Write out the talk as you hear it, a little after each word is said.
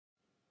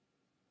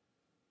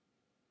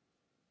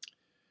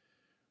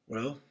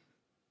Well,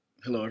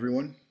 hello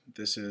everyone.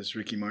 This is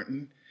Ricky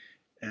Martin,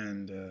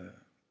 and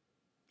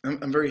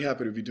I'm very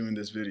happy to be doing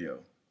this video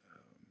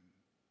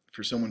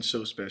for someone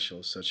so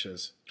special such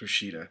as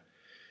Ruchira,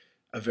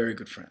 a very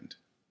good friend,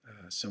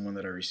 someone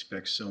that I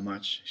respect so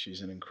much.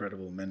 She's an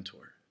incredible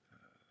mentor.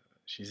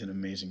 She's an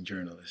amazing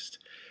journalist,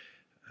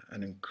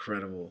 an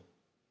incredible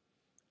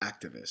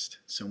activist,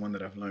 someone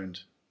that I've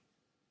learned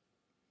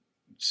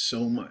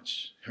so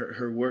much.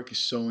 Her work is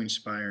so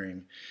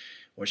inspiring.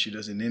 What she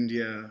does in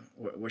India,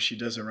 what she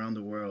does around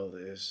the world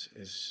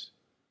is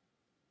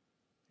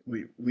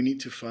we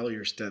need to follow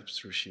your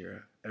steps,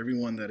 Ruchira.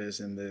 Everyone that is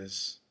in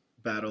this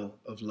battle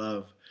of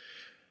love,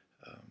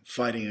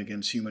 fighting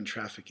against human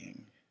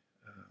trafficking,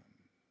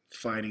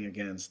 fighting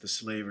against the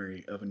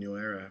slavery of a new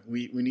era,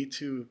 we need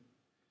to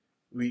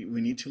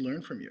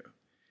learn from you.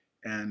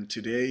 And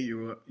today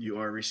you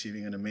are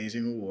receiving an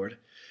amazing award,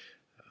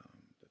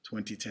 the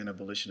 2010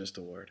 Abolitionist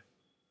Award.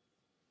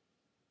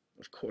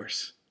 Of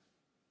course,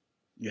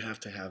 you have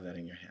to have that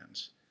in your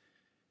hands.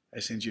 I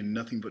send you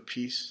nothing but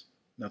peace,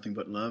 nothing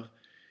but love,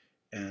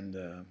 and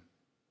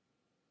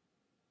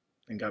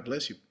God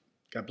bless you.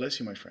 God bless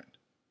you, my friend.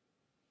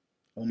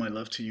 All my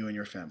love to you and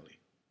your family.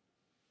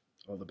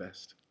 All the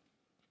best.